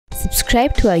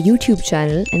Subscribe to our YouTube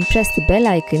channel and press the bell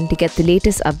icon to get the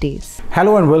latest updates.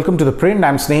 Hello and welcome to The Print.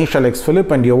 I'm Philip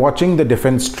and you're watching the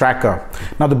Defense Tracker.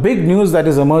 Now, the big news that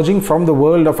is emerging from the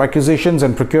world of acquisitions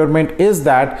and procurement is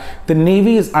that the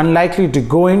Navy is unlikely to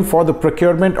go in for the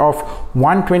procurement of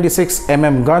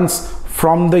 126mm guns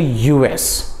from the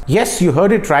US. Yes, you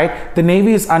heard it right. The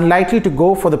Navy is unlikely to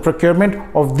go for the procurement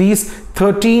of these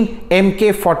 13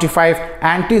 Mk-45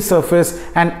 anti-surface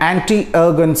and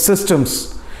anti-air gun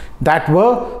systems that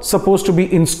were supposed to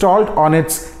be installed on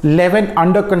its 11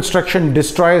 under construction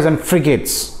destroyers and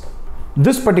frigates.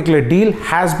 This particular deal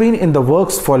has been in the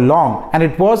works for long, and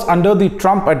it was under the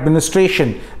Trump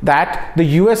administration that the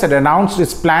US had announced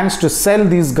its plans to sell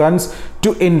these guns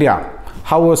to India.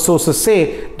 However, sources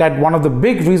say that one of the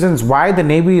big reasons why the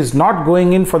Navy is not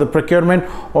going in for the procurement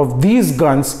of these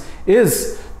guns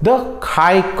is the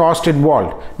high cost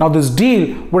involved. Now, this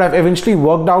deal would have eventually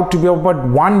worked out to be about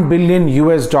 $1 billion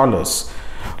US.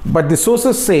 But the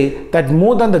sources say that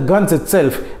more than the guns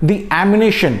itself, the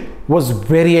ammunition was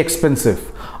very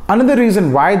expensive. Another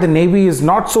reason why the Navy is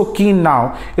not so keen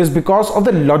now is because of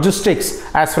the logistics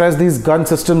as far as these gun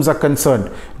systems are concerned.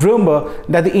 Remember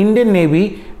that the Indian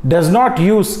Navy does not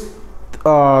use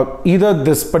either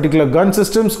this particular gun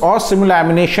systems or similar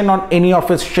ammunition on any of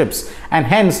its ships, and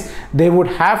hence they would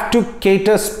have to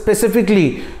cater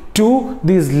specifically to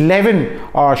these 11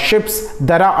 ships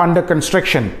that are under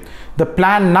construction. The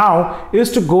plan now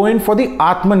is to go in for the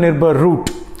atmanirbharta route.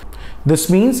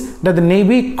 This means that the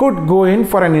Navy could go in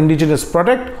for an indigenous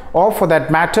product, or for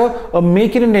that matter a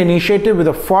make in India initiative with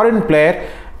a foreign player,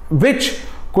 which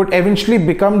could eventually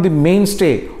become the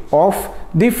mainstay of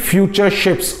the future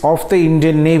ships of the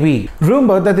Indian Navy.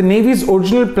 Remember that the Navy's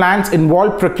original plans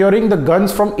involved procuring the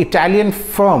guns from Italian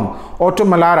firm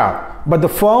Automalara, but the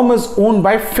firm is owned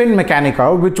by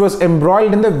Finmeccanica, which was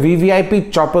embroiled in the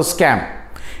VVIP chopper scam.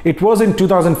 It was in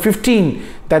 2015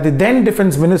 that the then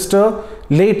Defense Minister,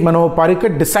 late Manohar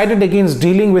Parrikar, decided against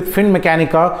dealing with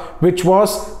Finmeccanica, which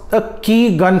was a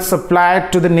key gun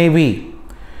supplier to the Navy.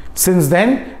 Since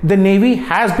then, the Navy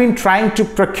has been trying to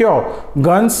procure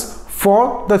guns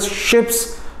for the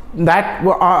ships that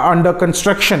are under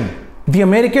construction. The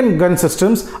American gun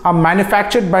systems are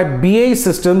manufactured by BAE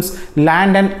Systems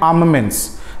Land and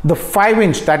Armaments. The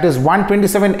 5-inch, that is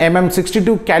 127mm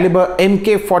 62 caliber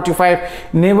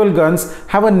Mk-45 naval guns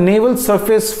have a naval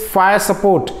surface fire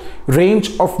support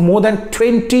range of more than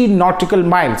 20 nautical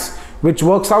miles, which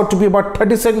works out to be about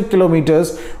 37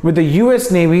 kilometers, with the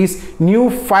US Navy's new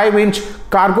 5-inch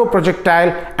cargo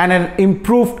projectile and an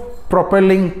improved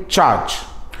propelling charge.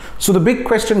 So the big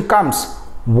question comes,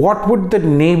 what would the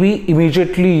Navy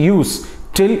immediately use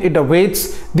till it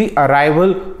awaits the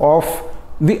arrival of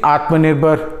the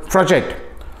Atmanirbhar project?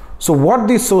 So what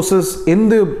these sources in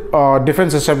the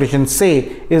defense establishment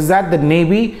say is that the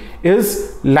Navy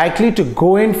is likely to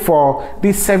go in for the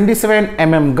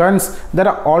 77mm guns that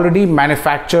are already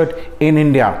manufactured in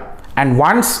India. And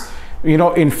once,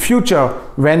 in future,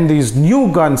 when these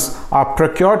new guns are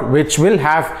procured, which will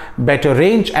have better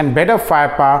range and better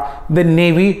firepower, the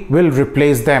Navy will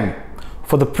replace them.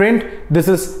 For The Print, this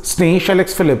is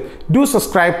Philip. Do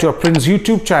subscribe to our Print's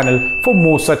YouTube channel for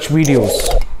more such videos.